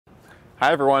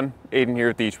Hi everyone, Aidan here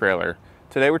with the Trailer.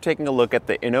 Today we're taking a look at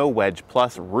the Inno Wedge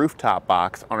Plus rooftop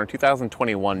box on our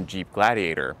 2021 Jeep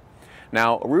Gladiator.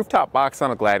 Now, a rooftop box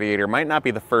on a Gladiator might not be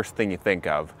the first thing you think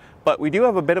of, but we do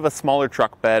have a bit of a smaller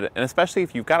truck bed, and especially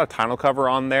if you've got a tonneau cover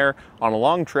on there, on a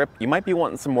long trip, you might be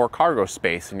wanting some more cargo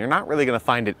space, and you're not really going to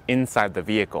find it inside the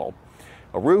vehicle.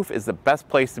 A roof is the best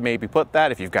place to maybe put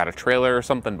that if you've got a trailer or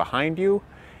something behind you.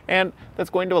 And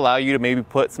that's going to allow you to maybe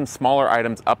put some smaller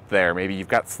items up there. Maybe you've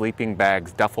got sleeping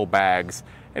bags, duffel bags,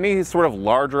 any sort of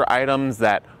larger items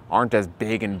that aren't as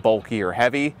big and bulky or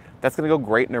heavy. That's going to go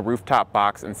great in a rooftop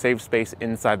box and save space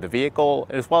inside the vehicle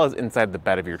as well as inside the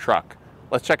bed of your truck.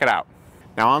 Let's check it out.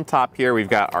 Now on top here we've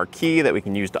got our key that we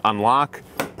can use to unlock,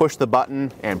 push the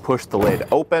button and push the lid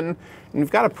open. And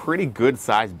we've got a pretty good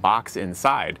sized box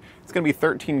inside. It's going to be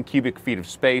 13 cubic feet of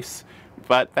space,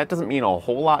 but that doesn't mean a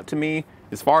whole lot to me.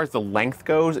 As far as the length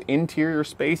goes, interior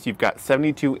space, you've got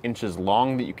 72 inches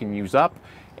long that you can use up,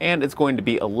 and it's going to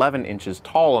be 11 inches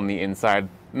tall on the inside,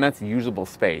 and that's usable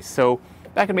space. So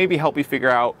that can maybe help you figure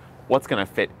out what's gonna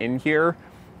fit in here.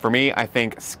 For me, I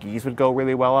think skis would go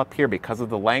really well up here because of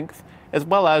the length, as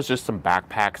well as just some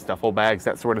backpacks, duffel bags,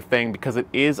 that sort of thing, because it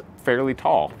is fairly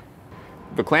tall.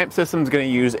 The clamp system is gonna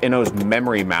use Inno's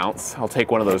memory mounts. I'll take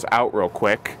one of those out real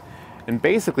quick. And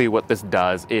basically what this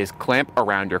does is clamp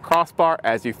around your crossbar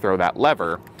as you throw that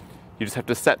lever. You just have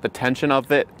to set the tension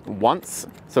of it once,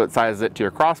 so it sizes it to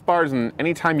your crossbars, and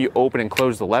anytime you open and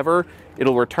close the lever,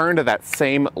 it'll return to that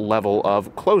same level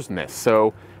of closedness.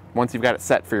 So once you've got it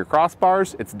set for your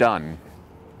crossbars, it's done.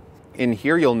 In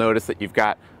here you'll notice that you've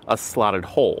got a slotted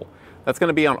hole. That's going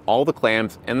to be on all the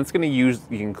clamps, and it's going to use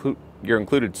your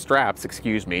included straps,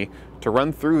 to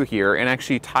run through here and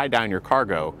actually tie down your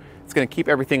cargo. It's going to keep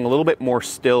everything a little bit more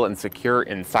still and secure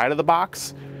inside of the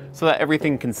box so that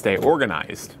everything can stay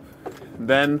organized.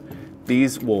 Then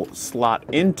these will slot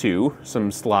into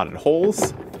some slotted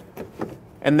holes,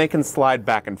 and they can slide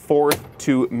back and forth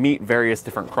to meet various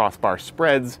different crossbar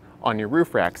spreads on your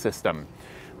roof rack system.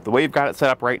 The way you've got it set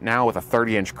up right now with a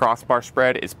 30-inch crossbar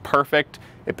spread is perfect.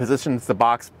 It positions the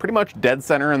box pretty much dead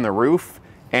center in the roof,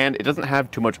 and it doesn't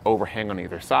have too much overhang on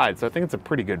either side, so I think it's a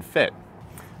pretty good fit.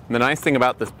 And the nice thing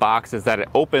about this box is that it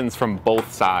opens from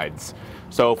both sides.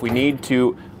 So if we need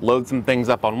to load some things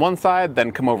up on one side,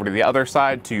 then come over to the other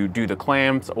side to do the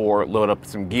clamps or load up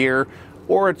some gear,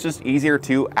 or it's just easier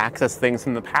to access things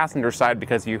from the passenger side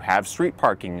because you have street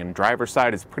parking and driver's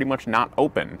side is pretty much not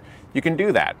open. You can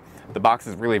do that. The box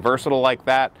is really versatile like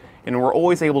that, and we're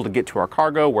always able to get to our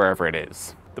cargo wherever it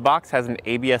is. The box has an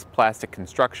ABS plastic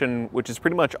construction, which is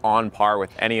pretty much on par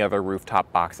with any other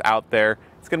rooftop box out there.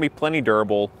 It's going to be plenty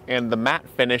durable, and the matte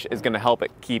finish is going to help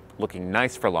it keep looking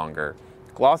nice for longer.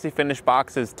 Glossy finish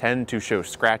boxes tend to show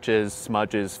scratches,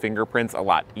 smudges, fingerprints a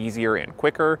lot easier and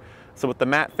quicker. So with the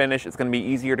matte finish, it's going to be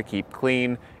easier to keep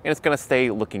clean, and it's going to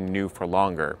stay looking new for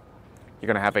longer. You're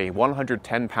going to have a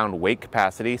 110-pound weight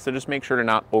capacity, so just make sure to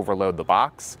not overload the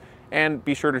box. And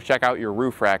be sure to check out your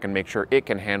roof rack and make sure it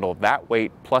can handle that weight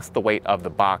plus the weight of the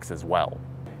box as well.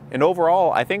 And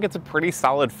overall, I think it's a pretty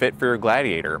solid fit for your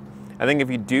Gladiator. I think if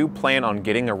you do plan on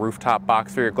getting a rooftop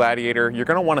box for your Gladiator, you're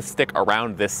going to want to stick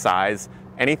around this size.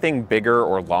 Anything bigger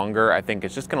or longer, I think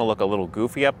it's just going to look a little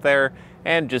goofy up there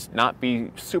and just not be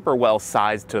super well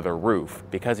sized to the roof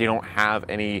because you don't have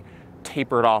any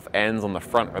tapered off ends on the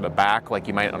front or the back like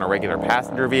you might on a regular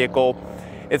passenger vehicle.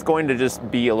 It's going to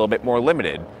just be a little bit more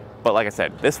limited. But like I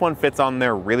said, this one fits on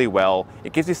there really well.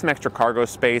 It gives you some extra cargo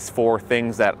space for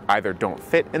things that either don't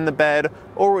fit in the bed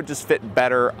or would just fit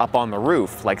better up on the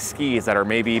roof, like skis that are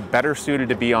maybe better suited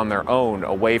to be on their own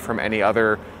away from any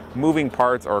other moving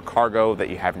parts or cargo that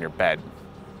you have in your bed.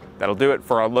 That'll do it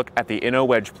for a look at the Inno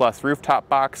Wedge Plus rooftop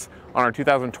box on our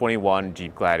 2021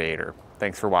 Jeep Gladiator.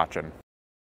 Thanks for watching.